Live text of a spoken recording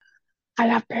I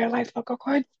have paralyzed vocal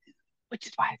cords, which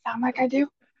is why I sound like I do.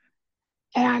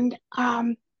 And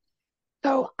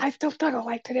so I still struggle.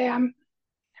 Like today, I'm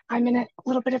in a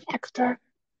little bit of extra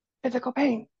physical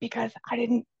pain because I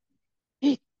didn't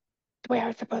eat the way I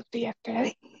was supposed to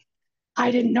yesterday.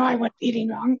 I didn't know I was eating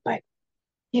wrong, but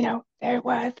there it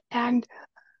was. And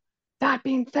that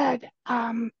being said,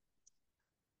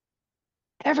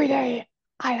 every day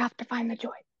I have to find the joy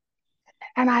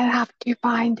and I have to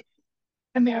find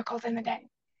the miracles in the day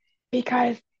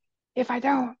because if I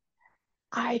don't,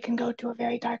 I can go to a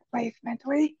very dark place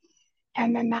mentally,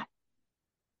 and then that,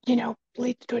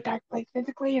 leads to a dark place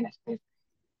physically, and it's this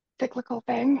cyclical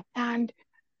thing. And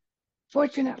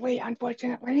unfortunately,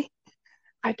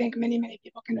 I think many, many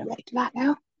people can relate to that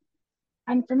now.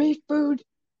 And for me, food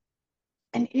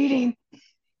and eating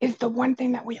is the one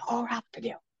thing that we all have to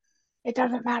do. It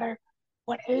doesn't matter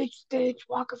what age, stage,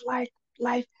 walk of life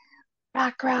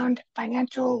background,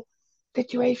 financial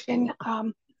situation,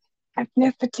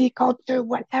 ethnicity, culture,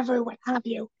 whatever, what have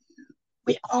you.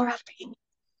 We all have to eat.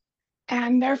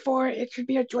 And therefore, it should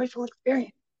be a joyful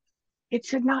experience. It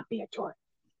should not be a chore.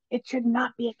 It should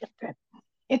not be a guilt trip.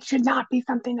 It should not be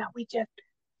something that we just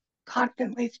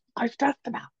constantly are stressed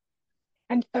about.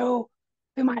 And so,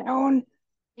 through my own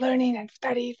learning and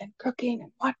studies and cooking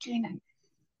and watching and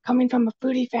coming from a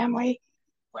foodie family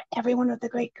where everyone was a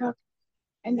great cook,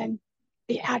 and then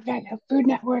the advent of Food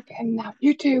Network and now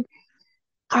YouTube,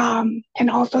 and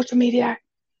all social media,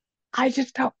 I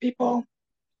just help people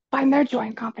find their joy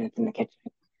and confidence in the kitchen.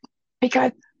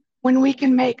 Because when we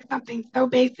can make something so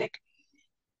basic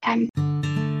and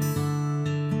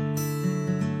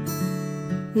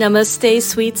Namaste,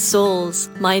 sweet souls.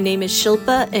 My name is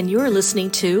Shilpa, and you're listening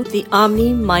to the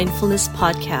Omni Mindfulness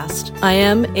Podcast. I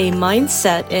am a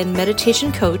mindset and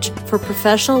meditation coach for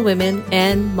professional women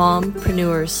and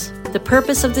mompreneurs. The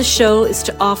purpose of this show is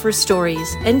to offer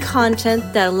stories and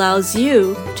content that allows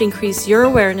you to increase your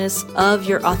awareness of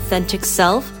your authentic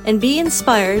self and be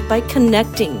inspired by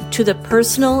connecting to the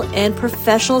personal and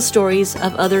professional stories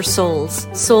of other souls.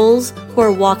 Souls who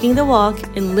are walking the walk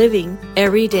and living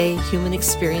everyday human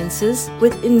experiences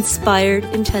with inspired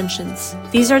intentions.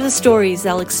 These are the stories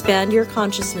that will expand your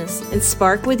consciousness and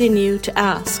spark within you to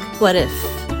ask, what if?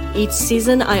 Each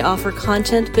season, I offer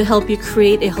content to help you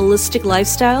create a holistic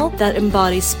lifestyle that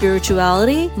embodies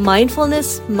spirituality,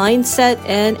 mindfulness, mindset,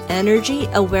 and energy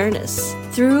awareness.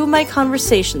 Through my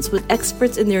conversations with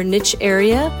experts in their niche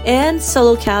area and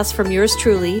solo casts from yours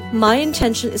truly, my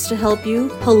intention is to help you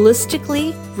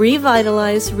holistically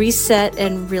revitalize, reset,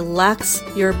 and relax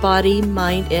your body,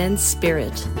 mind, and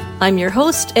spirit. I'm your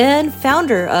host and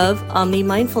founder of Omni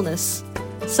Mindfulness.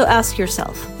 So ask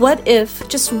yourself, what if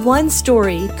just one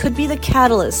story could be the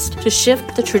catalyst to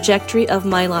shift the trajectory of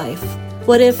my life?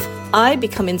 What if I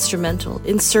become instrumental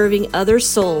in serving other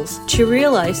souls to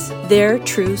realize their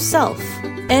true self?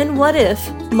 And what if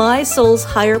my soul's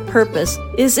higher purpose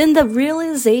is in the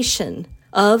realization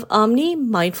of omni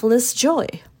mindfulness joy?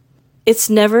 It's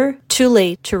never too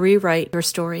late to rewrite your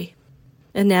story.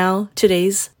 And now,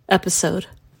 today's episode.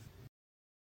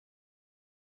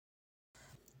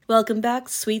 Welcome back,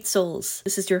 sweet souls.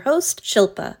 This is your host,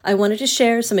 Shilpa. I wanted to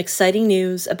share some exciting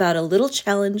news about a little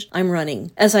challenge I'm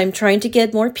running as I'm trying to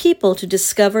get more people to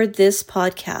discover this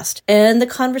podcast and the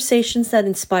conversations that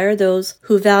inspire those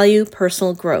who value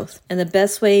personal growth. And the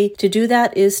best way to do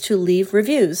that is to leave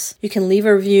reviews. You can leave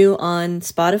a review on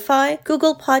Spotify,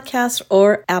 Google Podcast,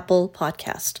 or Apple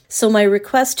Podcast. So my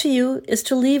request to you is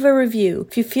to leave a review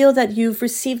if you feel that you've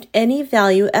received any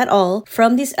value at all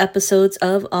from these episodes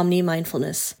of Omni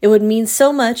Mindfulness. It would mean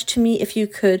so much to me if you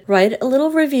could write a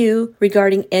little review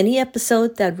regarding any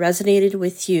episode that resonated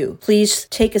with you. Please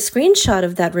take a screenshot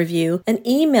of that review and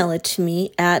email it to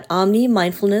me at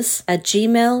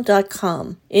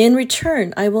omnimindfulness@gmail.com. In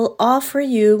return, I will offer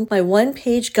you my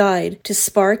one-page guide to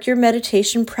spark your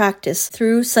meditation practice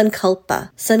through Sankalpa.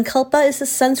 Sankalpa is a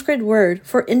Sanskrit word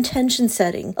for intention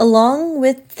setting. Along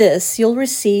with this, you'll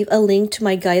receive a link to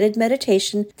my guided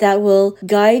meditation that will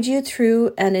guide you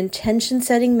through an intention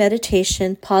setting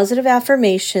meditation, positive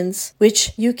affirmations,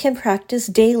 which you can practice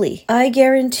daily. I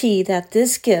guarantee that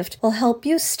this gift will help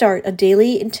you start a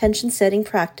daily intention setting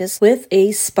practice with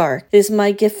a spark. It is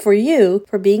my gift for you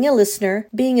for being a listener,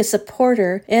 being a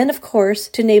supporter, and of course,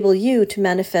 to enable you to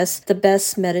manifest the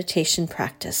best meditation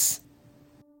practice.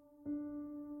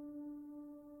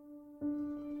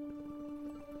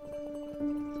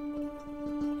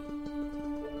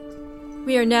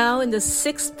 We are now in the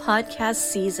 6th podcast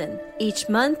season. Each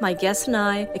month, my guests and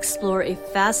I explore a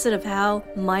facet of how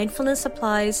mindfulness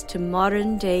applies to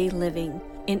modern day living.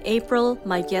 In April,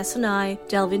 my guests and I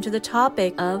delve into the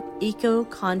topic of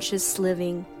eco-conscious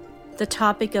living. The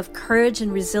topic of courage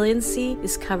and resiliency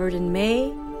is covered in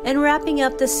May, and wrapping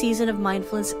up the season of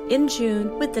mindfulness in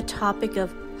June with the topic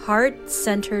of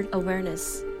heart-centered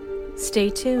awareness.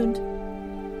 Stay tuned.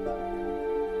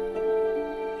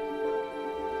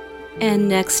 And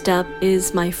next up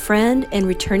is my friend and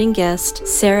returning guest,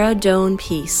 Sarah Doan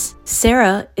Peace.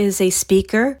 Sarah is a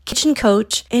speaker, kitchen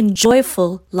coach, and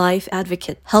joyful life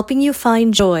advocate, helping you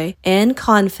find joy and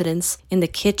confidence in the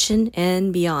kitchen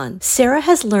and beyond. Sarah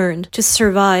has learned to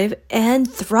survive and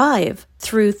thrive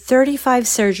through 35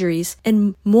 surgeries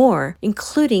and more,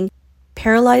 including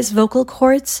paralyzed vocal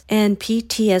cords and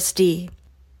PTSD.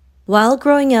 While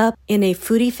growing up in a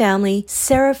foodie family,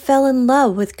 Sarah fell in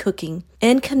love with cooking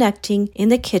and connecting in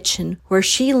the kitchen, where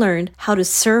she learned how to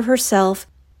serve herself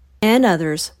and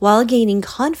others while gaining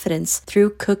confidence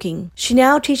through cooking. She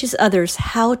now teaches others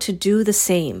how to do the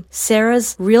same.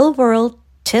 Sarah's real-world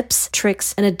tips,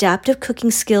 tricks, and adaptive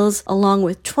cooking skills, along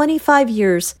with 25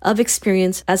 years of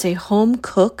experience as a home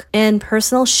cook and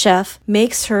personal chef,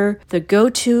 makes her the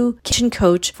go-to kitchen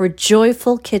coach for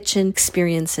joyful kitchen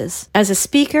experiences. As a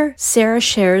speaker, Sarah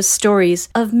shares stories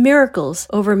of miracles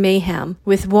over mayhem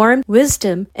with warmth,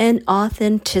 wisdom, and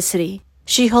authenticity.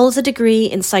 She holds a degree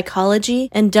in psychology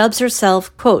and dubs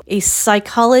herself, quote, a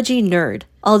psychology nerd.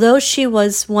 Although she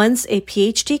was once a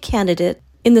PhD candidate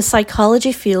in the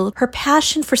psychology field, her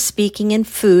passion for speaking and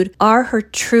food are her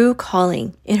true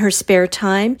calling. In her spare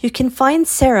time, you can find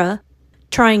Sarah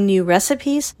trying new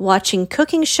recipes, watching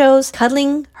cooking shows,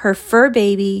 cuddling her fur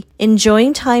baby,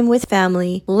 enjoying time with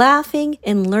family, laughing,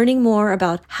 and learning more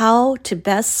about how to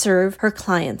best serve her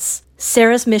clients.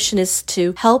 Sarah's mission is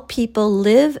to help people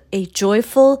live a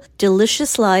joyful,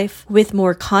 delicious life with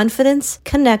more confidence,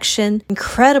 connection,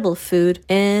 incredible food,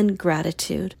 and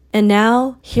gratitude. And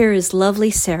now, here is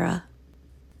lovely Sarah.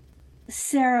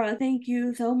 Sarah, thank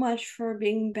you so much for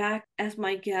being back as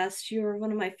my guest. You're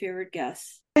one of my favorite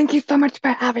guests. Thank you so much for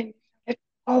having me. It's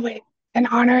always an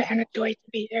honor and a joy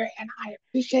to be here, and I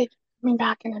appreciate coming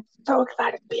back, and I'm so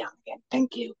excited to be on again.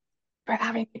 Thank you for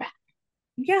having me back.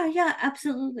 Yeah,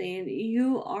 absolutely. And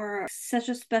you are such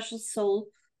a special soul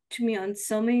to me on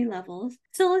so many levels.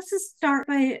 So let's just start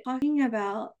by talking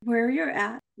about where you're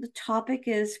at. The topic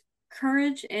is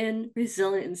courage and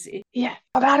resiliency. Yes,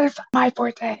 well, that is my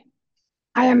forte.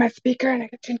 I am a speaker and a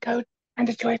kitchen coach and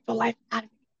a joyful life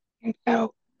advocate. And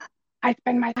so I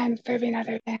spend my time serving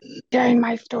others and sharing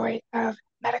my story of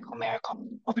medical miracles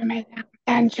over mayhem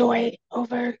and joy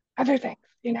over other things,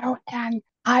 and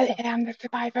I am the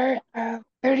survivor of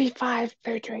 35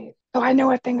 surgeries. So I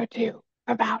know a thing or two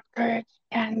about courage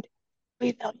and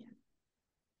resilience.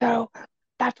 So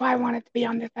that's why I wanted to be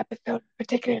on this episode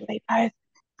particularly, because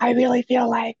I really feel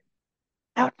like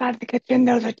outside of the kitchen,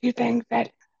 those are two things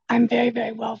that I'm very,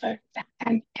 very well versed at,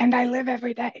 and I live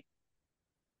every day.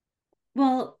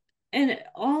 Well, and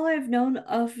all I've known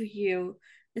of you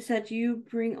is that you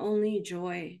bring only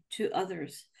joy to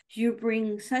others. You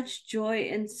bring such joy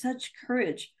and such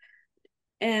courage.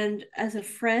 And as a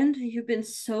friend, you've been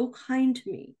so kind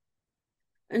to me.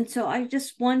 And so I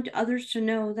just want others to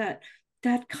know that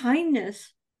that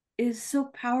kindness is so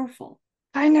powerful.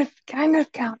 Kindness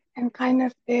counts, and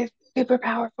kindness is super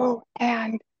powerful.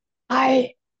 And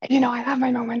I have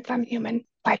my moments. I'm human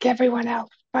like everyone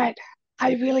else, but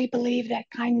I really believe that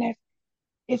kindness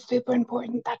is super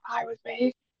important. That's how I was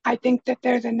raised. I think that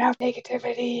there's enough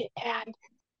negativity and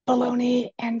baloney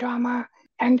and drama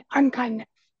and unkindness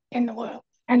in the world.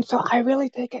 And so I really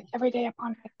take it every day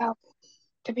upon myself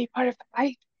to be part of the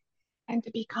fight and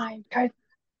to be kind, because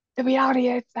the reality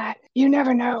is that you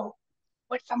never know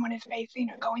what someone is facing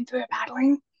or going through or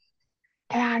battling.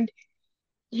 And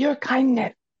your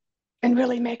kindness can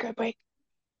really make or break,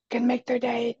 can make their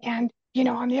day. And,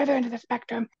 on the other end of the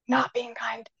spectrum, not being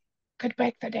kind could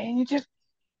break their day. And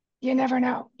you never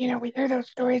know. We hear those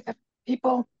stories of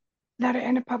people that are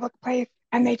in a public place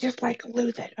and they just like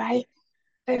lose it, right?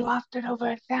 They lost it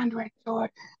over a sandwich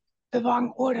or the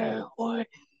wrong order or,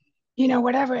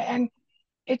 whatever. And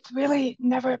it's really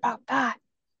never about that.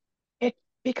 It's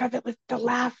because it was the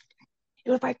last,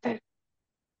 it was like it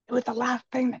was the last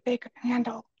thing that they could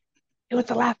handle. It was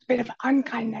the last bit of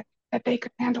unkindness that they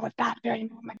could handle at that very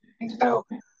moment. And so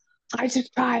I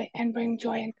just try and bring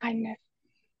joy and kindness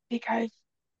because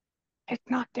it's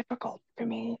not difficult for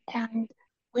me. And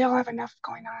we all have enough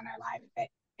going on in our lives that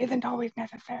isn't always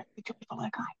necessarily joyful or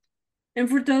kind. And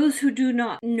for those who do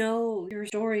not know your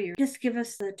story, just give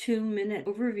us the 2-minute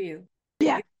overview.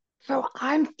 Yeah. So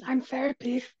I'm Sarah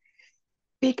Peace,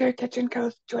 speaker, kitchen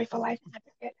coach, joyful life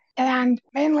advocate. And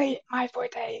mainly my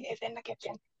forte is in the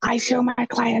kitchen. I show my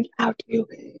clients how to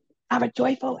have a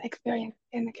joyful experience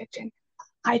in the kitchen.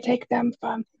 I take them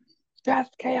from stress,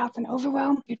 chaos, and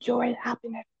overwhelm to joy,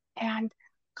 happiness, and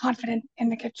confidence in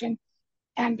the kitchen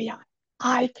and beyond.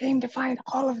 I came to find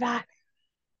all of that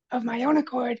of my own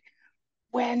accord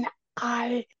when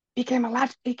I became a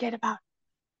latchkey kid about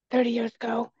 30 years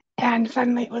ago. And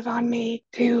suddenly it was on me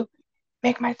to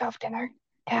make myself dinner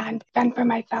and fend for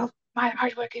myself. My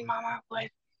hardworking mama was,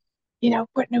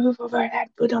 putting a roof over her head,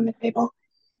 food on the table.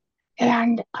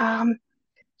 And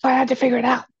so I had to figure it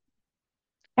out.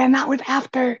 And that was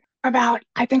after about,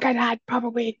 I think I'd had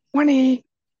probably 20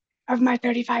 of my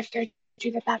 35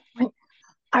 surgeries at that point.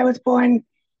 I was born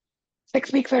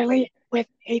 6 weeks early with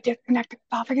a disconnected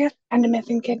esophagus and a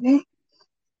missing kidney.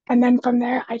 And then from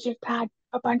there, I just had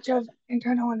a bunch of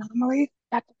internal anomalies.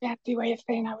 That's a fancy way of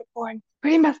saying I was born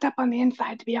pretty messed up on the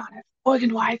inside, to be honest,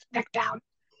 organ wise, neck down.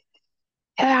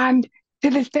 And to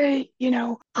this day,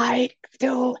 I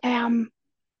still am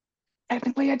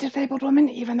technically a disabled woman,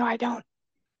 even though I don't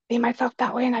see myself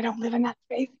that way and I don't live in that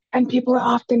space. And people are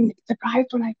often surprised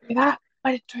when I say that,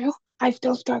 but it's true. I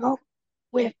still struggle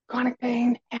with chronic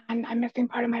pain and I'm missing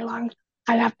part of my lungs.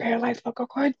 I have paralyzed vocal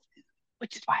cords,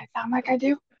 which is why I sound like I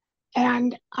do.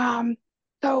 And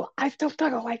so I still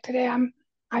struggle. Like today, I'm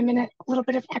in a little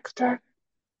bit of extra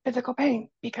physical pain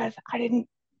because I didn't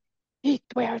eat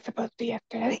the way I was supposed to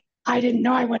yesterday. I didn't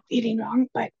know I was eating wrong,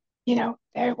 but there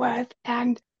it was.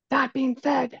 And that being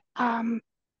said,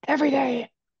 every day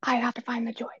I have to find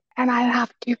the joy and I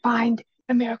have to find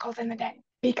the miracles in the day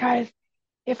because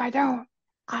if I don't,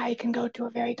 I can go to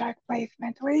a very dark place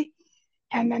mentally,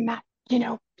 and then that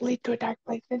lead to a dark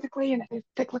place physically, and it's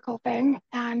a cyclical thing.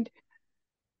 And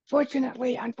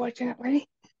unfortunately,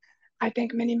 I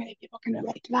think many people can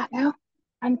relate to that now.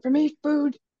 And for me,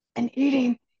 food and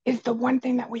eating is the one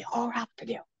thing that we all have to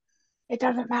do. It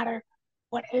doesn't matter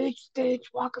what age, stage,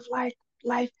 walk of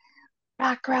life,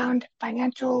 background,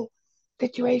 financial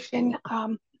situation,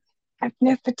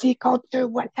 ethnicity, culture,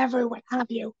 whatever, what have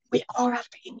you. We all have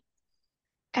to eat.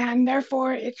 And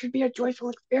therefore, it should be a joyful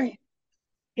experience.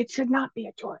 It should not be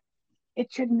a chore.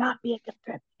 It should not be a guilt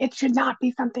trip. It should not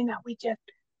be something that we just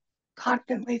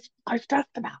constantly are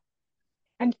stressed about.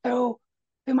 And so,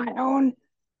 through my own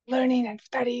learning and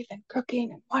studies and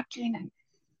cooking and watching and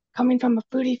coming from a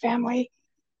foodie family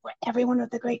where everyone was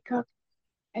a great cook,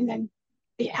 and then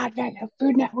the advent of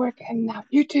Food Network and now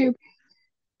YouTube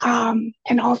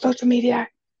and all social media,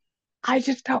 I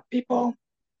just help people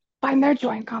find their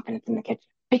joy and confidence in the kitchen.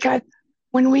 Because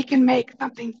when we can make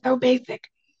something so basic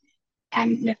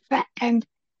and and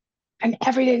an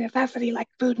everyday necessity like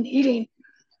food and eating,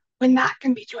 when that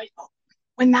can be joyful,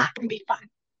 when that can be fun,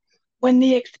 when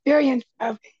the experience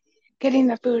of getting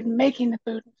the food and making the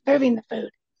food and serving the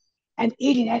food and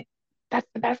eating it, that's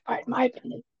the best part, in my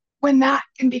opinion. When that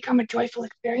can become a joyful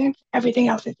experience, everything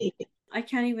else is easy. I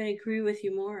can't even agree with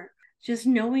you more. Just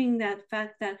knowing that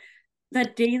fact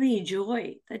that daily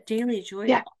joy,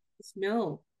 Yeah, all of us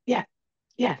know. yeah,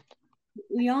 yeah.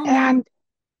 We all know. And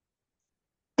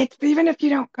it's even if you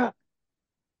don't cook,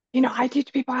 I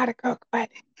teach people how to cook, but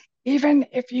even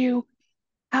if you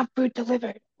have food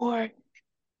delivered or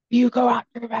you go out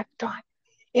to a restaurant,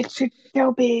 it should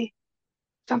still be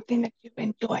something that you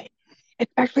enjoy,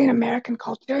 especially in American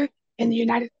culture. In the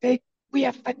United States, we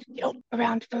have such guilt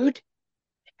around food,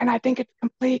 and I think it's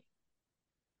complete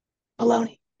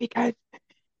baloney because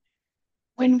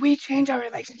when we change our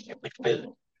relationship with food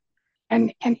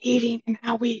and eating and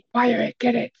how we acquire it,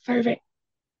 get it, serve it,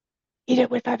 eat it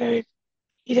with others,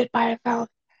 eat it by ourselves,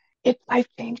 it's life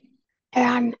changing.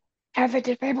 And as a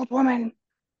disabled woman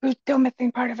who's still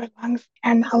missing part of her lungs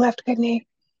and a left kidney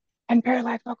and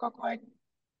paralyzed vocal cord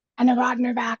and a rod in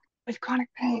her back with chronic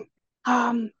pain,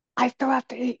 I still have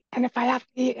to eat. And if I have to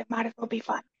eat, it might as well be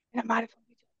fun. And it might as well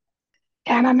be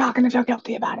joy. And I'm not going to feel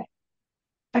guilty about it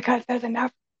because there's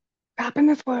enough crap in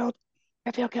this world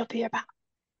to feel guilty about.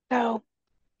 So,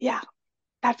 yeah,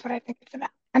 that's what I think it's about.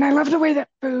 And I love the way that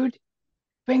food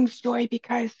brings joy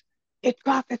because it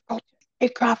crosses culture,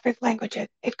 it crosses languages,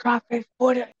 it crosses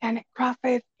borders, and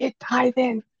it ties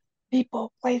in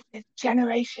people, places,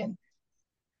 generations.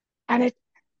 And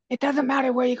it doesn't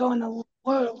matter where you go in the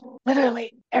world,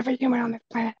 literally every human on this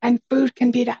planet. And food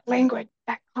can be that language,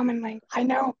 that common language. I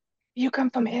know you come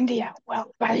from India.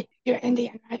 Well, right, you're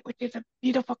Indian, right? Which is a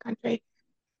beautiful country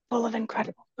full of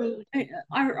incredible food.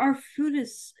 Our food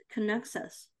is connects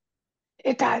us.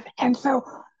 It does. And so,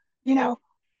 you know,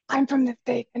 I'm from the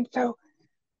States. And so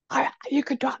you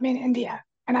could drop me in India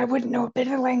and I wouldn't know a bit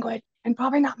of the language and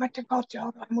probably not much of culture,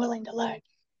 although I'm willing to learn.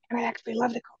 And I actually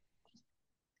love the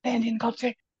Indian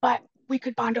culture. but we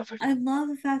could bond over. I love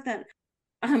the fact that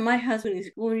my husband,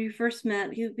 when we first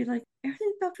met, he would be like,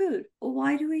 everything's about food.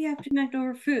 Why do we have to connect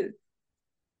over food?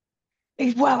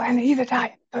 Well, and he's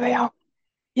Italian, so they all,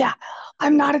 yeah.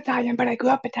 I'm not Italian, but I grew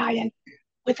up Italian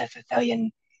with a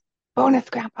Sicilian bonus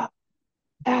grandpa.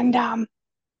 And I'm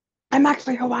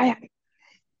actually Hawaiian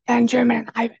and German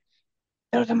and Irish.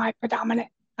 Those are my predominant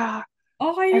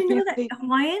Oh, I didn't know that. ethnicity.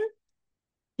 Hawaiian?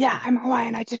 Yeah, I'm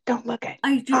Hawaiian. I just don't look it.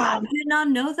 I did not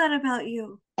know that about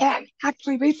you. And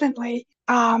actually, recently,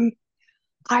 I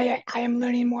am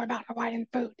learning more about Hawaiian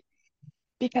food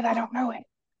because I don't know it.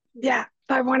 Yeah,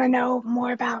 so I want to know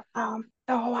more about the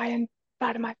Hawaiian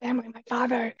side of my family. My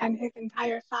father and his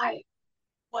entire side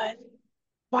was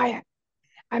Hawaiian.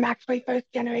 I'm actually first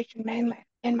generation mainland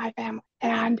in my family,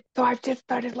 and so I've just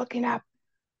started looking up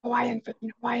Hawaiian food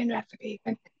and Hawaiian recipes.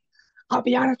 And I'll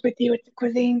be honest with you, it's a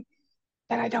cuisine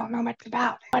that I don't know much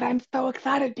about, but I'm so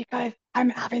excited because I'm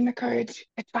having the courage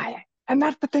to try it. And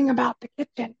that's the thing about the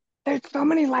kitchen. There's so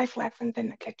many life lessons in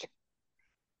the kitchen,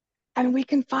 and we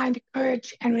can find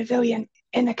courage and resilience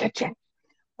in the kitchen.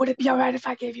 Would it be all right if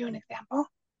I gave you an example?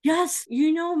 Yes,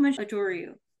 you know how much I adore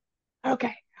you.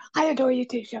 Okay, I adore you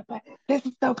too, Shilpa. This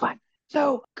is so fun.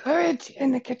 So, courage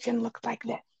in the kitchen looks like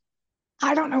this.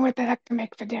 I don't know what the heck to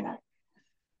make for dinner,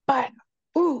 but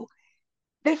ooh,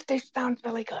 this dish sounds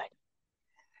really good.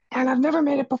 And I've never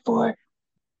made it before,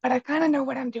 but I kind of know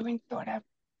what I'm doing, sort of.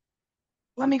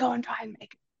 Let me go and try and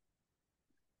make it.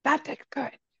 That takes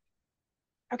courage.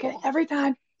 Okay, every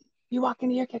time you walk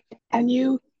into your kitchen and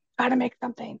you try to make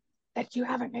something that you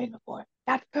haven't made before,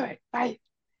 that's courage, right?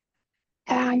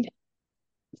 And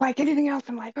like anything else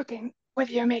in life, cooking,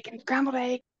 whether you're making scrambled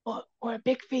eggs or a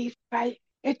big feast, right?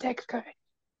 It takes courage.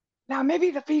 Now,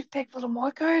 maybe the feast takes a little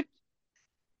more courage,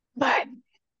 but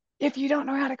if you don't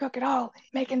know how to cook at all,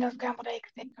 making those scrambled eggs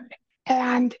takes courage.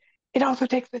 And it also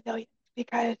takes resilience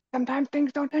because sometimes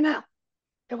things don't turn out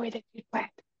the way that you planned,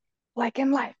 like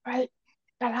in life, right?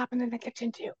 That happened in the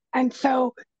kitchen too. And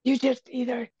so you just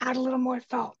either add a little more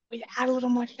salt, or you add a little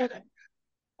more sugar,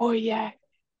 or you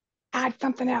add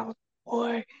something else,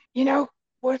 or, you know,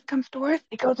 worst comes to worst,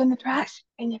 it goes in the trash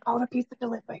and you call a pizza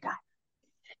delivery guy.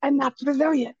 And that's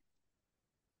resilience.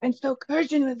 And so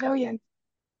courage and resilience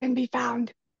can be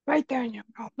found right there in your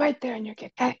home, right there in your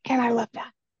kitchen. And I love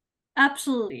that.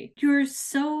 Absolutely. You're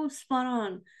so spot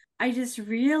on. I just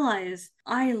realized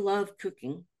I love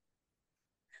cooking.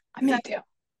 In Me fact, too.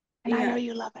 And I yeah. know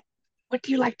you love it. What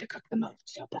do you like to cook the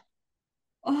most, Shilpa?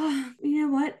 Oh, you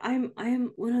know what? I'm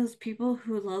one of those people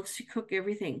who loves to cook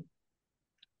everything.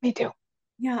 Me too.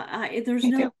 Yeah, Me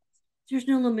too. there's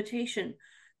no limitation.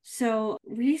 So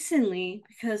recently,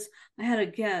 because I had a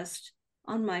guest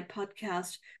on my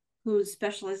podcast who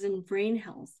specializes in brain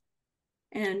health,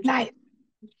 and Nice.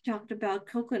 we talked about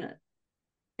coconut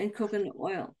and coconut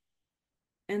oil,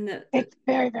 and It's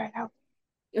very, very healthy.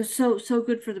 it's so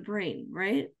good for the brain,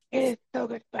 right? It is so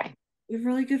good for you. It's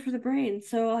really good for the brain.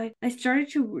 So I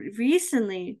started to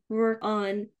recently work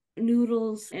on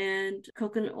noodles and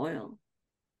coconut oil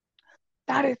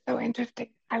That is so interesting.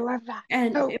 I love that.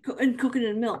 and So and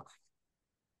coconut milk.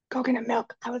 coconut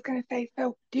milk. I was gonna say,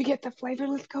 so do you get the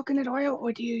flavorless coconut oil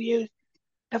or do you use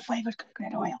the flavored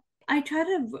coconut oil? I try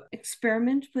to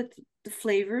experiment with the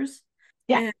flavors,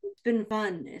 Yeah, and it's been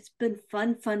fun. It's been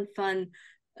fun.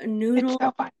 A it's noodle,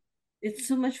 so fun. it's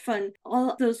so much fun.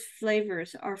 All of those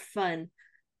flavors are fun,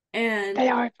 and They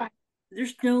are fun.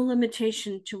 there's no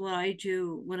limitation to what I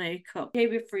do when I cook. Day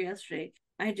before yesterday,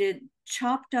 I did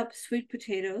chopped up sweet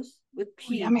potatoes with Ooh,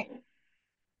 peas, yummy.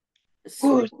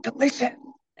 Ooh, sweet, delicious.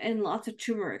 and lots of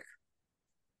turmeric.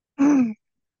 Mmm,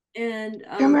 And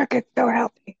turmeric is so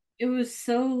healthy. it was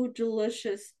so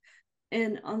delicious.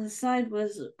 And on the side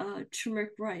was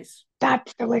turmeric rice.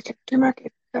 That's delicious. Turmeric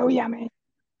is so yummy.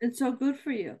 And so good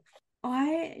for you.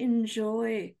 I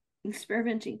enjoy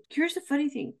experimenting. Here's the funny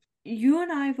thing. You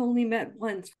and I have only met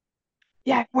once,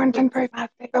 Yeah, one's in very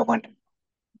fast. They go wonderful.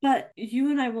 but you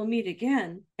and I will meet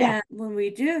again. Yeah, And when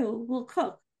we do, we'll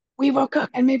cook. we will cook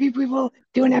and maybe we will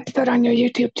do an episode on your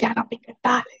YouTube channel because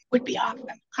that would be awesome.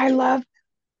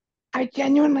 I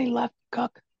genuinely love to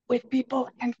cook with people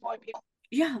and for people.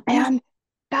 Yeah, And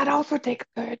that also takes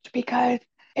courage because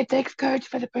it takes courage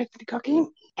for the person cooking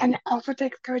and it also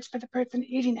takes courage for the person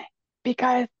eating it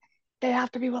because they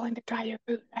have to be willing to try your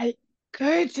food, right?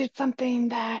 Courage is something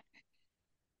that,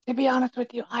 to be honest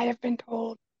with you, I have been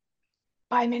told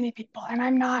by many people, and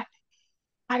I'm not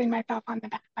patting myself on the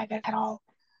back by this at all,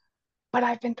 but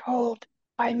I've been told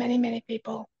by many, many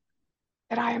people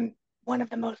that I am one of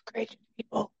the most courageous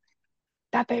people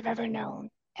that they've ever known.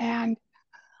 And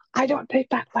I don't take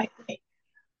that lightly.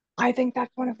 I think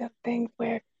that's one of those things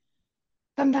where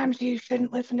sometimes you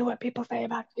shouldn't listen to what people say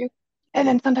about you, and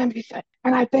then sometimes you should.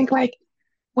 And I think like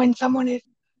when someone is,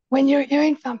 when you're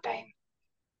hearing something,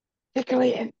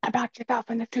 particularly about yourself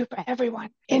and the truth for everyone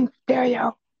in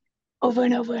stereo over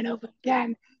and over and over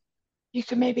again, you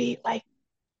should maybe like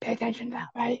pay attention to that,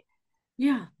 right?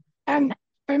 Yeah. And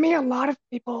for me, a lot of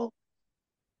people,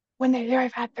 when they hear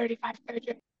I've had 35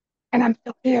 surgeries and I'm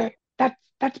still here,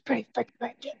 that's pretty freaking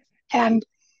courageous. And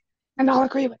and I'll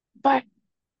agree with it. But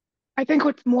I think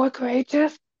what's more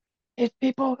courageous is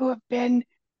people who have been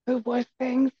through worse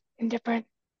things in different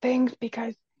things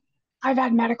because I've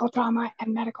had medical trauma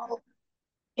and medical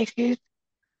issues,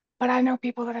 but I know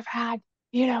people that have had,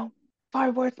 you know,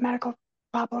 far worse medical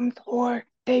problems, or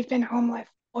they've been homeless,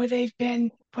 or they've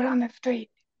been put on the street,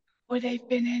 or they've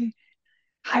been in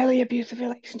highly abusive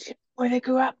relationships, or they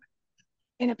grew up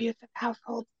in abusive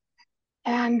households.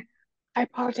 And I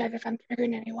apologize if I'm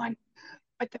triggering anyone,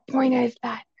 but the point is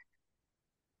that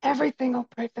every single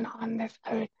person on this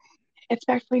earth,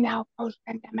 especially now post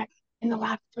pandemic in the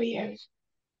last 3 years,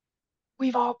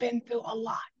 we've all been through a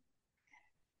lot.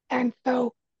 And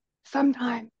so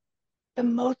sometimes the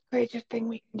most courageous thing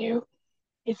we can do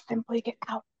is simply get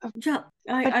out of bed.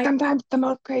 Yeah. But sometimes the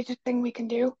most courageous thing we can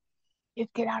do is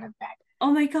get out of bed.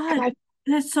 Oh my And God. I,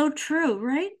 That's so true,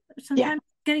 right? yeah, Sometimes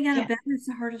getting out of yeah, bed is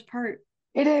the hardest part.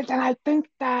 it is. And I think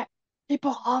that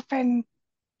people often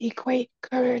equate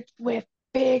courage with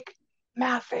big,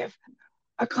 massive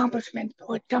accomplishments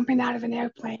or jumping out of an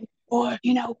airplane or,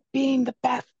 you know, being the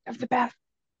best of the best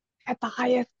at the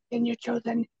highest in your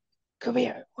chosen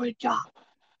career or job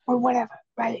or whatever,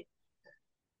 right?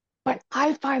 But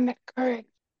I find that courage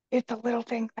is the little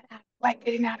things that happen, like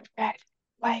getting out of bed,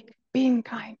 like being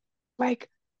kind, like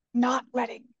not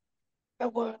letting the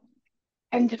world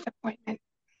and disappointment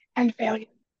and failure.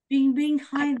 Being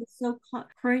I, kind is so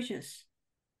courageous.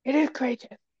 it is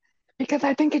courageous because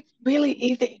I think it's really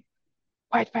easy,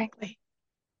 quite frankly,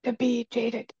 to be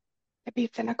jaded, to be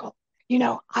cynical. You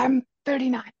know, I'm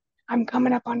 39, I'm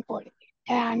coming up on 40,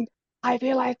 and I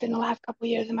realized in the last couple of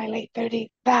years in my late 30s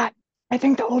that I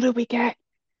think the older we get,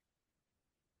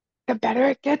 the better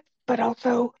it gets, but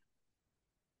also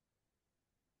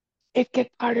it gets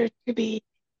harder to be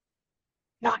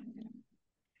not.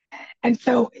 And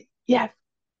so, yes,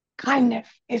 kindness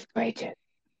is courageous.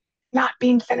 Not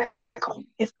being cynical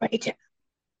is courageous.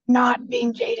 Not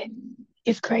being jaded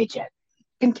is courageous.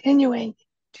 Continuing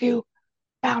to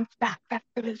bounce back, that's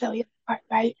the resilient part,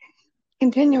 right?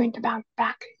 Continuing to bounce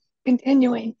back,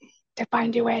 continuing to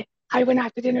find your way. I went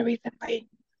out to dinner recently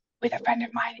with a friend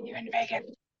of mine here in Vegas,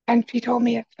 and she told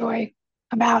me a story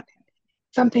about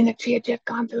something that she had just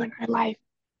gone through in her life.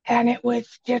 And it was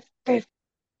just this,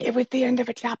 it was the end of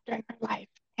a chapter in her life.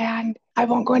 And I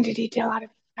won't go into detail out of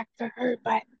respect for her,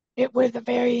 but it was a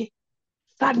very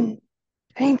sudden,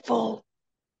 painful,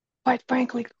 quite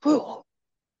frankly, cruel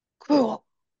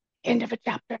end of a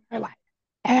chapter in her life.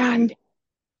 And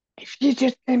she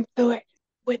just came through it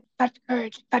with such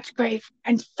courage, such grace,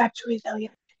 and such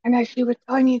resilience. And as she was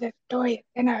telling me this story at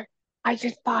dinner, I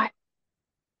just thought,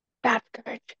 that's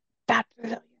courage, that's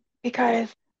resilience.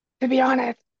 Because to be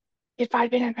honest, if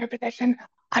I'd been in her position,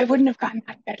 I wouldn't have gotten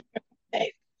out of bed for a couple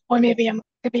days, or maybe a month,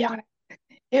 to be honest.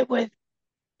 It was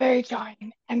very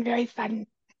jarring and very sudden.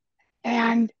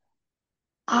 And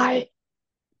I,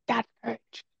 that's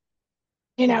courage.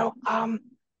 You know,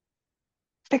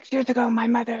 6 years ago, my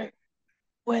mother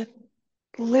was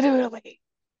literally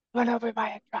run over by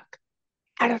a truck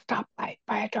at a stoplight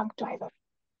by a drunk driver.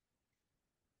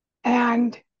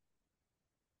 And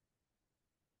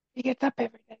she gets up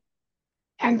every day.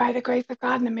 And by the grace of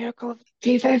God and the miracles of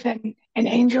Jesus and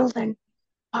angels and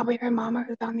probably her mama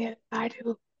who's on the other side,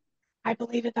 who I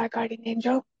believe is our guardian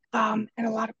angel, and a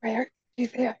lot of prayer,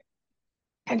 she's here.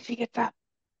 And she gets up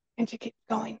and she keeps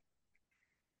going.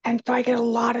 And so I get a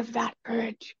lot of that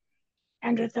courage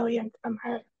and resilience from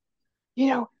her. You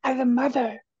know, as a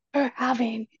mother, her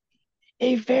having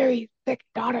a very sick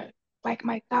daughter like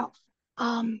myself,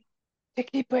 um, to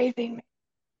keep raising me,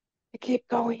 to keep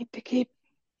going, to keep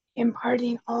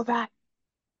imparting all that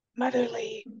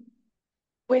motherly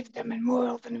wisdom and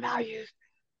morals and values,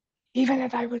 even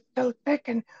as I was so sick.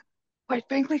 And quite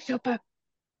frankly, Shilpa,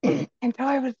 until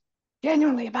I was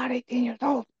genuinely about 18 years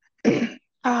old,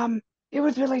 it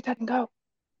was really touch and go.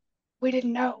 We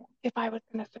didn't know if I was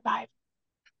going to survive.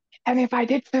 And if I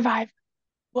did survive,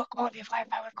 what quality of life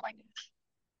I was going to have.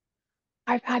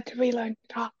 I've had to relearn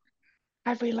to talk.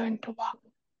 I've relearned to walk.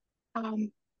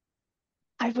 Um,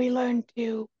 I've relearned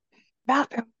to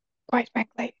bathroom, quite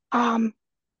frankly.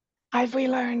 I've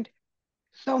relearned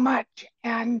so much,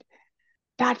 and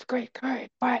that's great courage.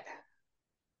 But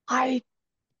I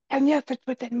And yes, it's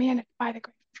within me and it's by the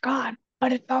grace of God,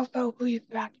 but it's also who you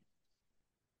surround yourself.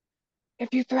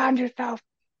 If you surround yourself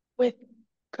with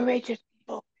courageous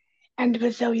people and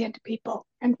resilient people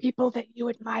and people that you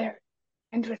admire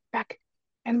and respect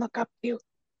and look up to,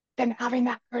 then having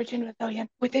that courage and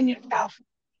resilience within yourself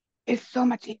is so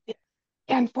much easier.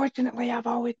 And fortunately, I've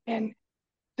always been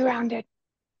surrounded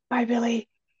by really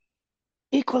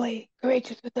equally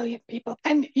courageous, resilient people.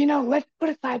 And, let's put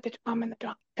aside the trauma and the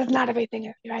drama, because not everything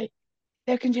is right.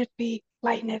 There can just be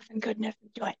lightness and goodness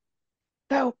and joy.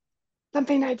 So,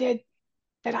 something I did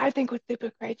that I think was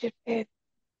super courageous is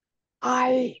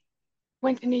I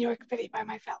went to New York City by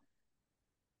myself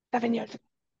 7 years ago.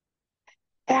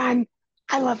 And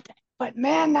I loved it. But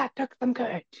man, that took some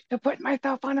courage to put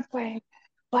myself on a plane,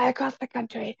 fly across the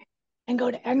country, and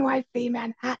go to NYC,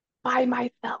 Manhattan by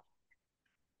myself.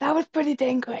 That was pretty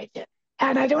dang courageous.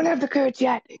 And I don't have the courage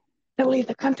yet to leave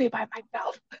the country by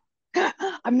myself.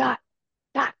 I'm not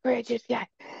that courageous yet.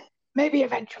 Maybe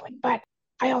eventually, but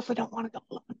I also don't want to go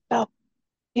alone. So,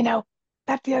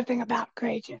 that's the other thing about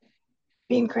courageous.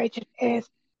 Being courageous is,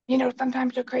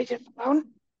 sometimes you're courageous alone,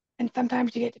 and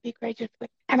sometimes you get to be courageous with.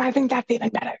 And I think that's even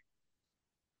better.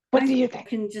 What do you think? I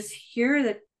can just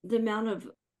hear the amount of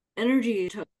energy you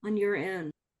took on your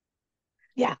end.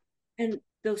 Yeah. And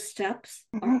those steps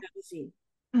mm-hmm. are easy.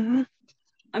 Mm-hmm.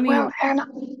 I mean, well, and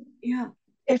yeah,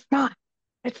 it's not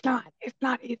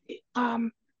easy.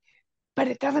 But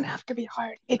it doesn't have to be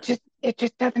hard. It just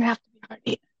doesn't have to be hard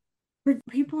either.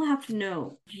 People have to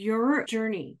know your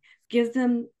journey. Give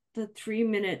them the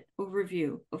 3-minute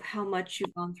overview of how much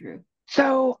you've gone through.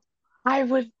 So I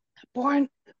was born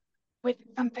with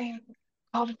something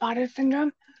called Vater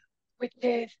syndrome, which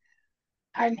is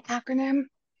an acronym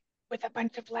with a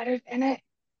bunch of letters in it,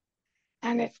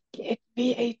 and it's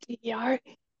VATER,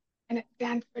 and it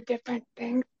stands for different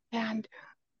things. And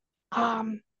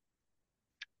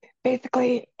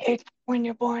basically, it's when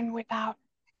you're born without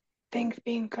things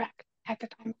being correct at the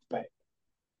time of birth.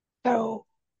 So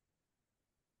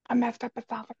a messed up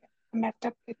esophagus, a messed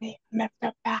up kidney, a messed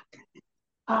up back,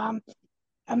 a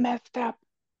messed up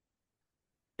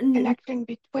connection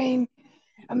between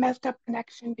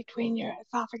your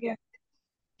esophagus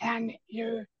and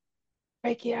your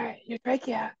trachea. Your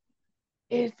trachea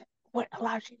is what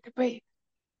allows you to breathe.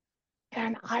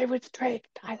 And I was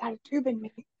trached. I had a tube in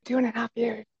me 2.5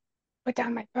 years, put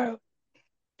down my throat.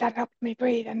 That helped me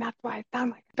breathe, and that's why I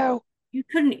sound like so. You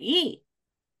couldn't eat.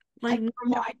 I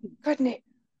couldn't eat.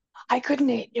 I couldn't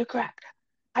eat. You're correct.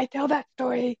 I tell that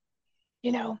story. I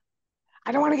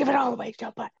don't want to give it all away,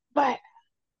 Joe, but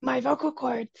my vocal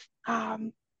cords. I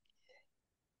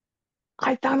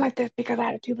sound like this because I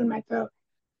had a tube in my throat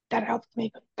that helped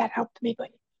me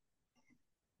breathe.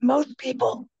 Most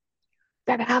people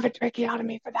that have a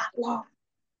tracheotomy for that long,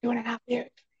 2.5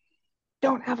 years,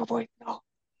 don't have a voice at all.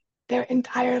 They're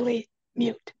entirely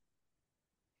mute.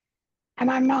 And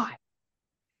I'm not.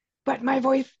 But my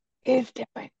voice is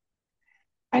different.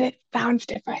 And it sounds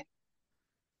different.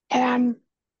 And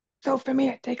so for me,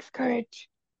 it takes courage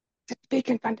to speak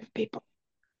in front of people,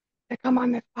 to come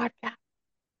on this podcast,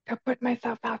 to put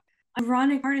myself out.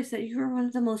 Ironic part is that you are one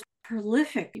of the most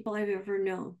prolific people I've ever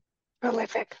known.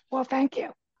 Prolific. Well, thank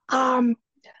you. I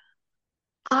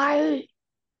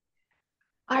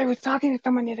was talking to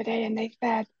someone the other day, and they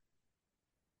said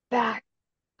that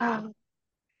I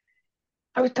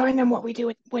was telling them what we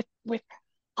do with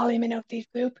Holly Minosi's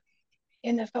group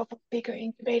in the Soulful Speaker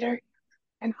Incubator.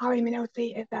 And Holly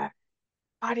Minosi is a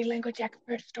body language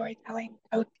expert, storytelling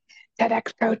coach,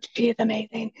 TEDx coach. She is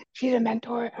amazing. She's a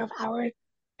mentor of ours.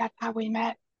 That's how we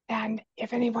met. And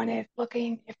if anyone is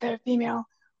looking, if they're a female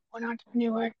or an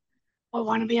entrepreneur or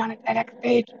want to be on a TEDx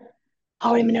stage,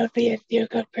 Holly Minosi is your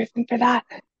good person for that.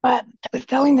 But I was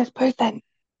telling this person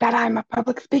that I'm a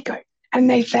public speaker, and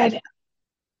they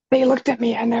looked at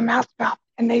me and their mouth dropped,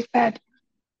 and they said,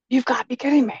 "You've got to be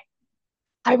kidding me.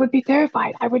 I would be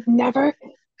terrified. I would never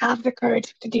have the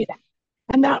courage to do that."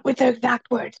 And that was their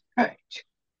exact words, courage.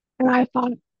 And I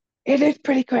thought, it is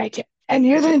pretty courageous. And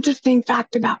here's an interesting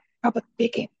fact about public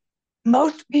speaking.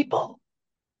 Most people,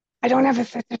 I don't have a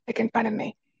statistic in front of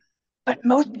me, but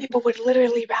most people would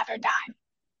literally rather die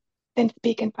than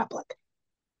speak in public.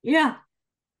 Yeah.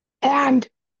 And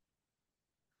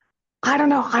I don't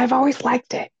know, I've always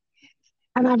liked it.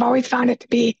 And I've always found it to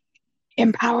be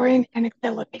empowering and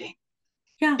exhilarating.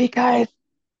 Yeah. Because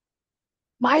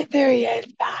my theory is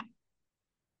that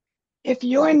if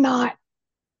you're not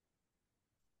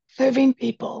serving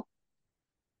people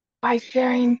by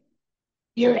sharing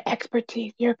your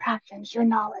expertise, your passions, your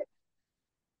knowledge,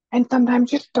 and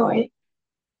sometimes your story,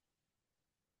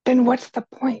 then what's the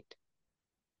point?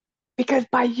 Because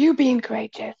by you being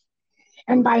courageous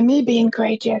and by me being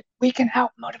courageous, we can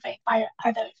help motivate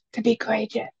others to be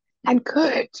courageous. And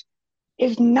courage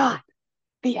is not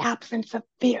the absence of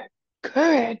fear.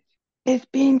 Courage is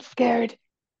being scared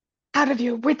out of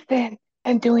your wits end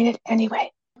and doing it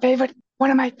anyway. One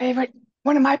of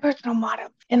my personal mottos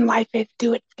in life is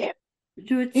do it scared.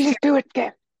 Do it You scared. just do it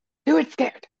scared. Do it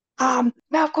scared.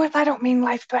 Now of course I don't mean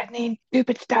life threatening,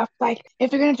 stupid stuff. Like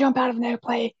if you're gonna jump out of an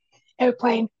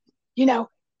airplane, you know,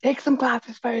 take some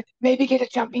classes first, maybe get a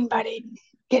jumping buddy,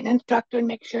 get an instructor and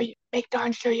make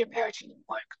darn sure your parachute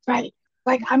works, right?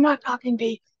 Like I'm not talking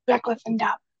be reckless and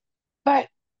dumb. But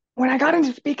when I got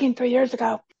into speaking 3 years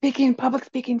ago, public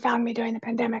speaking found me during the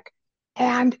pandemic.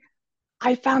 And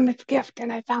I found this gift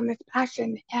and I found this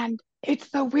passion. And it's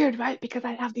so weird, right? Because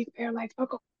I have these paralyzed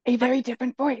vocals, a very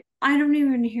different voice. I don't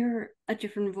even hear a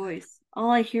different voice.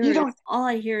 All I You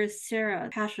don't. hear is Sarah,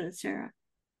 passionate Sarah.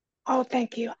 Oh,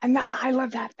 thank you. And I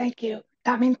love that. Thank you.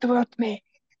 That means the world to me.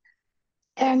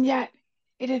 And yet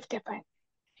it is different.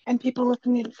 And people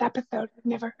listening to this episode have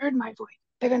never heard my voice.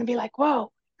 They're going to be like,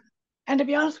 whoa. And to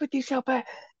be honest with you, Shilpa,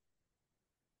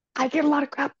 I get a lot of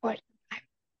crap for it.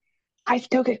 I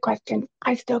still get questions.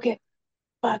 I still get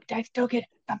bugged. I still get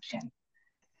assumptions.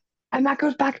 And that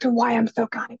goes back to why I'm so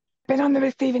kind. I've been on the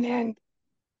receiving end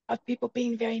of people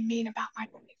being very mean about my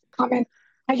comments.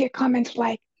 I get comments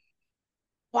like,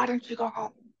 why don't you go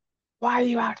home? Why are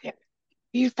you out here?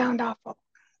 You sound awful.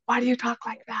 Why do you talk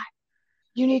like that?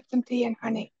 You need some tea and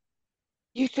honey.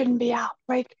 You shouldn't be out.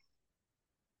 Like,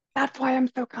 that's why I'm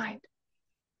so kind,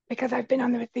 because I've been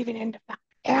on the receiving end of that.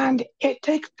 And it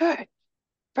takes courage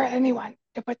for anyone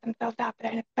to put themselves out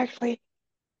there, and especially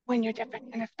when you're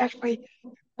different, and especially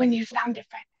when you sound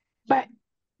different. But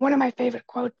one of my favorite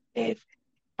quotes is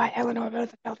by Eleanor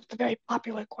Roosevelt. It's a very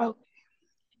popular quote.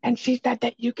 And she said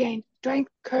that you gain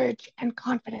strength, courage, and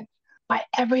confidence by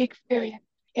every experience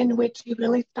in which you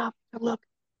really stop to look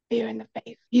fear in the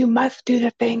face. You must do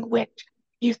the thing which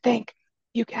you think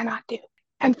you cannot do.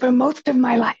 And for most of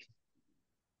my life,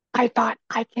 I thought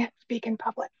I can't speak in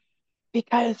public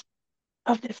because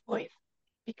of this voice,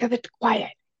 because it's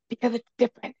quiet, because it's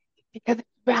different, because it's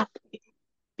raspy,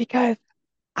 because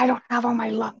I don't have all my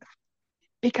lungs,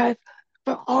 because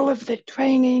for all of the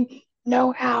training,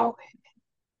 know-how,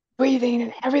 breathing,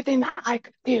 and everything that I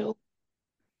could do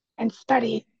and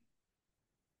study,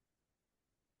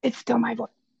 it's still my voice.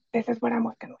 This is what I'm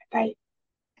working with, right?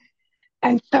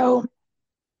 And so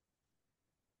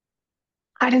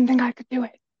I didn't think I could do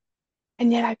it.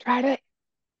 And yet I tried it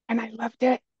and I loved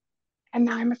it. And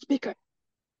now I'm a speaker.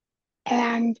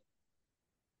 And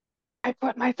I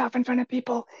put myself in front of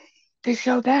people to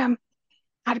show them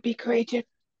how to be courageous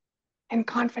and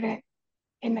confident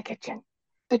in the kitchen.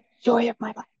 The joy of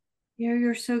my life. Yeah,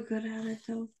 you're so good at it,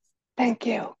 though. Thank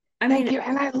you. I Thank mean, you.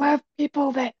 And I love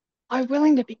people that are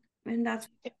willing to be. and that's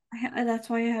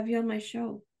why I have you on my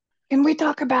show. Can we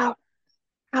talk about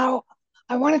how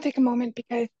I want to take a moment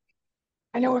because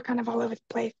I know we're kind of all over the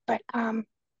place, but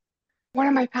one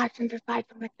of my passions aside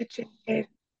from the kitchen is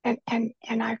and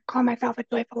I call myself a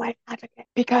joyful life advocate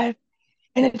because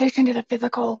in addition to the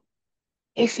physical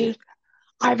issues,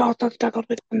 I've also struggled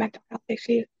with the mental health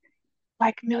issues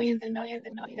like millions and millions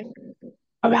and millions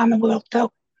around the world.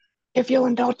 So if you'll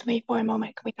indulge me for a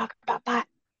moment, can we talk about that?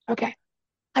 Okay.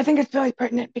 I think it's really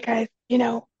pertinent because,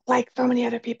 like so many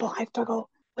other people, I struggle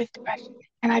with depression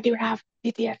and I do have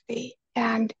PTSD.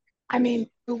 And I mean,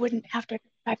 who wouldn't after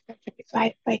life surgery,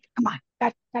 right? Like, come on,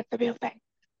 that's the real thing.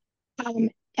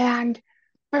 And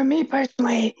for me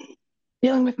personally,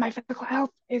 dealing with my physical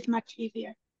health is much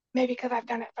easier. Maybe because I've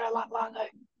done it for a lot longer.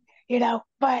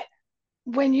 But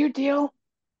when you deal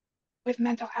with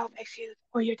mental health issues,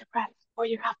 or you're depressed, or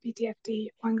you have PTSD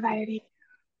or anxiety,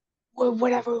 or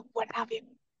whatever, what have you,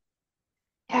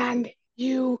 and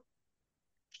you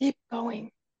keep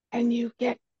going and you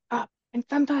get up. And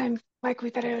sometimes, like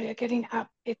we said earlier, getting up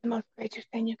is the most courageous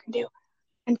thing you can do.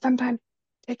 And sometimes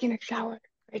taking a shower is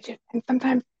courageous. And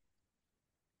sometimes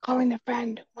calling a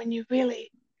friend when you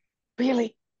really,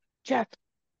 really just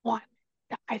want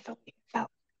to isolate yourself,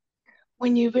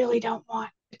 when you really don't want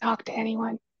to talk to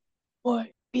anyone or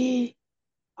be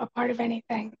a part of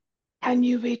anything, and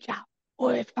you reach out.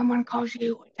 Or if someone calls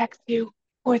you or texts you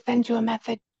or sends you a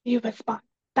message, you respond.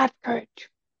 That's courage.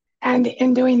 And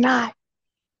in doing that,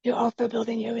 you're also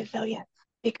building your resilience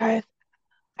because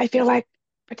I feel like,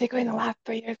 particularly in the last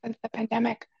 3 years since the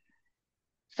pandemic,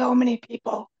 so many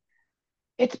people,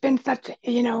 it's been such,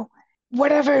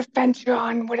 whatever fence you're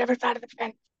on, whatever side of the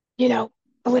fence,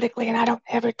 politically, and I don't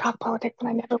ever talk politics and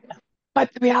I never will.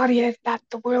 But the reality is that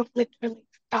the world literally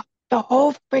stopped. The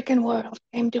whole freaking world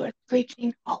came to a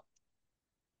screeching halt.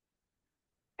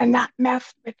 And that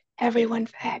messed with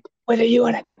everyone's head. Whether you're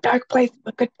in a dark place,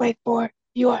 a good place, or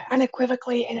you are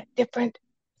unequivocally in a different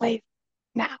place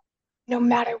now, no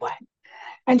matter what.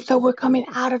 And so we're coming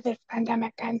out of this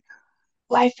pandemic and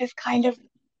life is kind of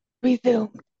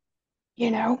resumed,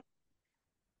 you know?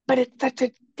 But it's such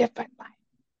a different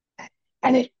life.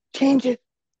 And it changes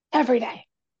every day.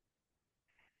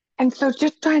 And so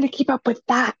just trying to keep up with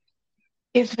that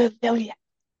is resilient.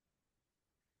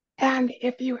 And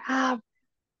if you have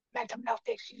mental health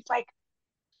issues, like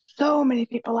so many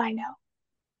people I know,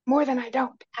 more than I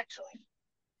don't actually,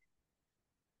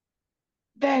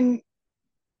 then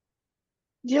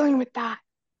dealing with that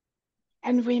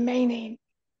and remaining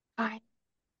kind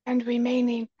and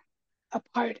remaining a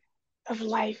part of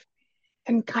life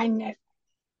and kindness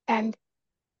and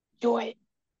joy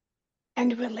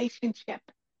and relationship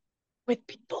with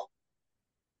people.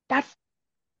 That's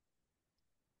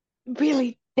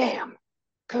really damn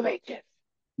courageous.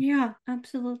 Yeah,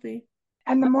 absolutely.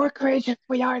 And the more courageous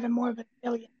we are, the more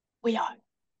resilient we are.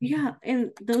 Yeah,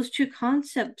 and those two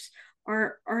concepts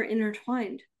are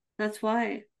intertwined. That's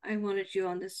why I wanted you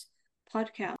on this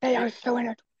podcast. They are so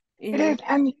intertwined. It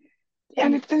And is,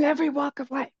 and it's in every walk of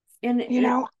life. and You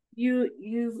know,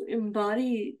 you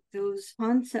embody those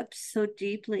concepts so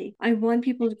deeply. I want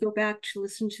people to go back to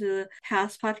listen to the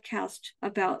past podcast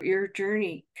about your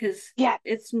journey, because yeah,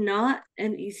 it's not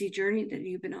an easy journey that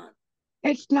you've been on.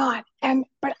 it's not.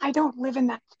 But I don't live in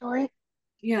that story.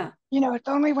 Yeah. You know, it's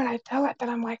only when I tell it that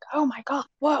I'm like, oh my God,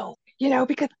 whoa. You know,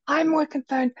 because I'm more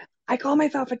concerned. I call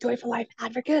myself a joyful life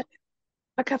advocate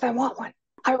because I want one.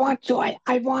 I want joy.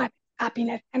 I want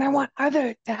happiness, and I want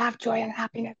others to have joy and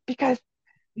happiness because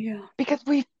Yeah.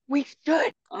 we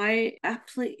should. I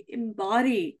absolutely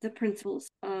embody the principles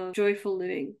of joyful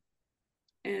living.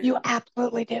 And You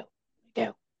absolutely do. You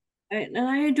do. and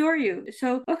I adore you.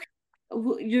 So, okay,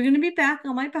 you're going to be back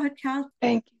on my podcast.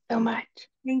 Thank you so much.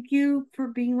 Thank you for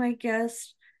being my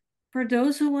guest. For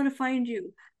those who want to find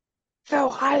you, So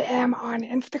I am on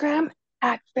Instagram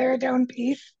at Sarah Doan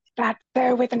Peace. That's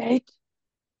Sarah with an H,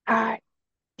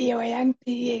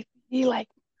 DOANPEACE, like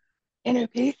inner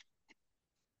peace.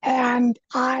 And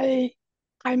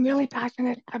I'm really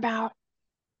passionate about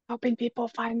helping people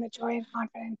find the joy and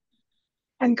confidence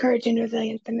and courage and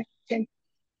resilience in the kitchen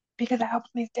because it helps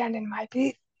me stand in my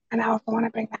peace. And I also want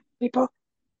to bring that to people.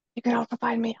 You can also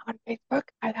find me on Facebook.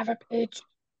 I have a page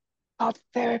called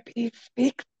Sarah Peace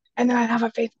Speaks. And then I have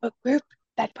a Facebook group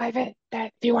that's private that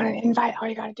if you want to invite, all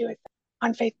you got to do is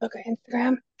on Facebook or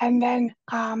Instagram. And then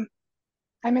I'm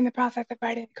in the process of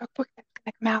writing a cookbook that's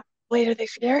going to come out later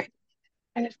this year.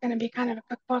 And it's going to be kind of a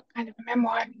cookbook, kind of a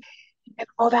memoir, and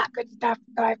all that good stuff.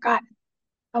 So I've got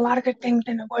a lot of good things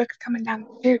in the works coming down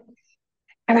the chute.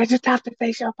 And I just have to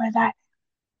say, Shilpa, that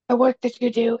the work that you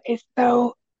do is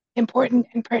so important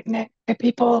and pertinent to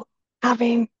people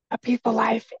having a peaceful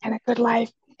life and a good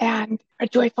life and a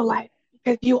joyful life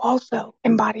because you also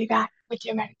embody that with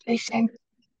your meditation,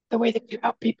 the way that you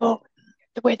help people,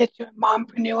 the way that you're a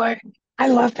mompreneur. I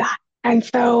love that. And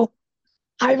so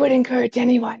I would encourage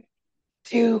anyone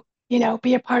to, you know,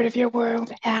 be a part of your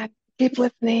world and keep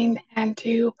listening and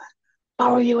to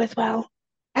follow you as well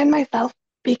and myself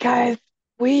because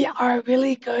we are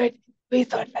really good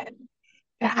resources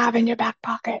to have in your back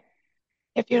pocket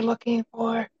if you're looking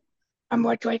for a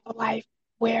more joyful life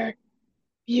where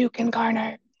you can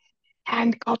garner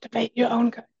and cultivate your own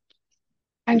good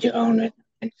and your own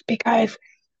resilience because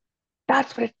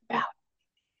that's what it's about.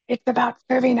 It's about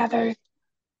serving others,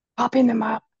 popping them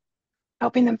up,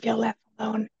 helping them feel less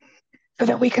alone so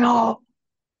that we can all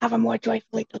have a more joyful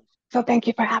life. So thank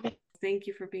you for having me. thank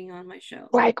you for being on my show.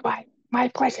 Likewise, my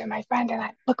pleasure, my friend, and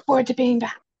I look forward to being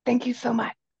back. Thank you so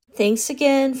much. Thanks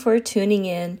again for tuning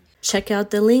in. Check out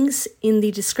the links in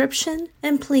the description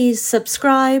and please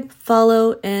subscribe,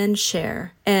 follow, and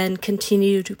share. And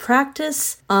continue to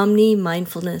practice Omni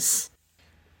Mindfulness.